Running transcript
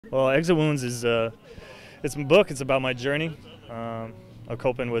Well, Exit Wounds is it's a book. It's about my journey of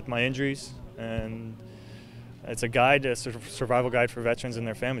coping with my injuries, and it's a guide, a survival guide for veterans and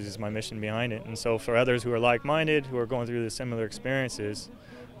their families. Is my mission behind it. And so for others who are like-minded, who are going through the similar experiences,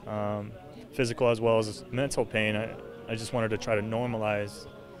 um, physical as well as mental pain, I just wanted to try to normalize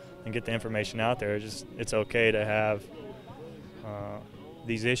and get the information out there. It's okay to have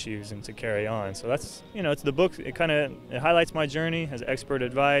these issues and to carry on. So that's, it's the book. It highlights my journey, has expert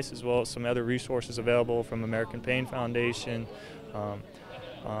advice as well as some other resources available from American Pain Foundation, um,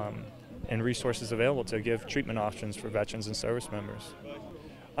 um, and resources available to give treatment options for veterans and service members.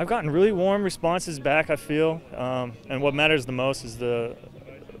 I've gotten really warm responses back, I feel, and what matters the most is the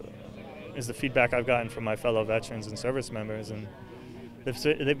feedback I've gotten from my fellow veterans and service members, and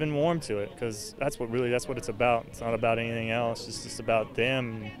they've been warm to it, because that's what it's about. It's not about anything else. It's just about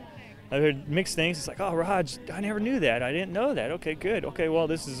them. I've heard mixed things. It's like, oh, Raj, I never knew that. I didn't know that. Okay, good. Okay, well,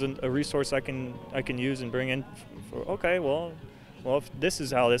 this is a resource I can use and bring in. Okay, well, if this is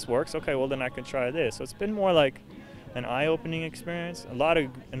how this works, okay, well, then I can try this. So it's been more like an eye-opening experience. And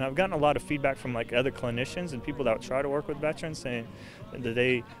I've gotten a lot of feedback from like other clinicians and people that try to work with veterans, saying that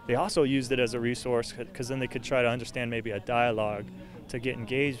they also used it as a resource, because then they could try to understand maybe a dialogue to get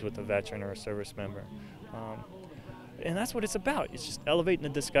engaged with a veteran or a service member. And that's what it's about. It's just elevating the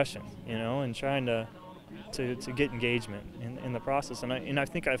discussion, and trying to get engagement in the process. And I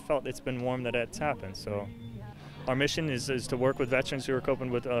think I felt it's been warm that it's happened. So our mission is to work with veterans who are coping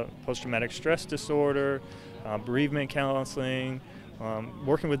with post-traumatic stress disorder, bereavement counseling,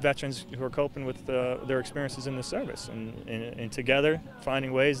 working with veterans who are coping with their experiences in the service, and together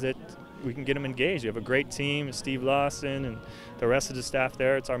finding ways that we can get them engaged. We have a great team, Steve Lawson and the rest of the staff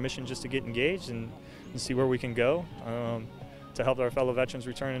there. It's our mission just to get engaged and see where we can go to help our fellow veterans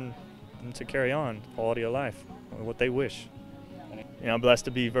return and to carry on quality of life, what they wish. I'm blessed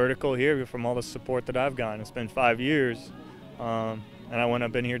to be vertical here from all the support that I've gotten. It's been 5 years, and I wouldn't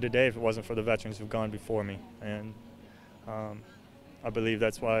have been here today if it wasn't for the veterans who've gone before me. And I believe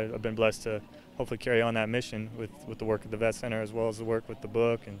that's why I've been blessed to hopefully carry on that mission with the work at the Vet Center, as well as the work with the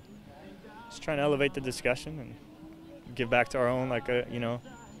book, and just trying to elevate the discussion and give back to our own,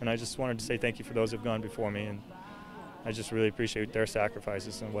 and I just wanted to say thank you for those who've gone before me, and I just really appreciate their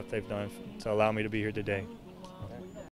sacrifices and what they've done to allow me to be here today.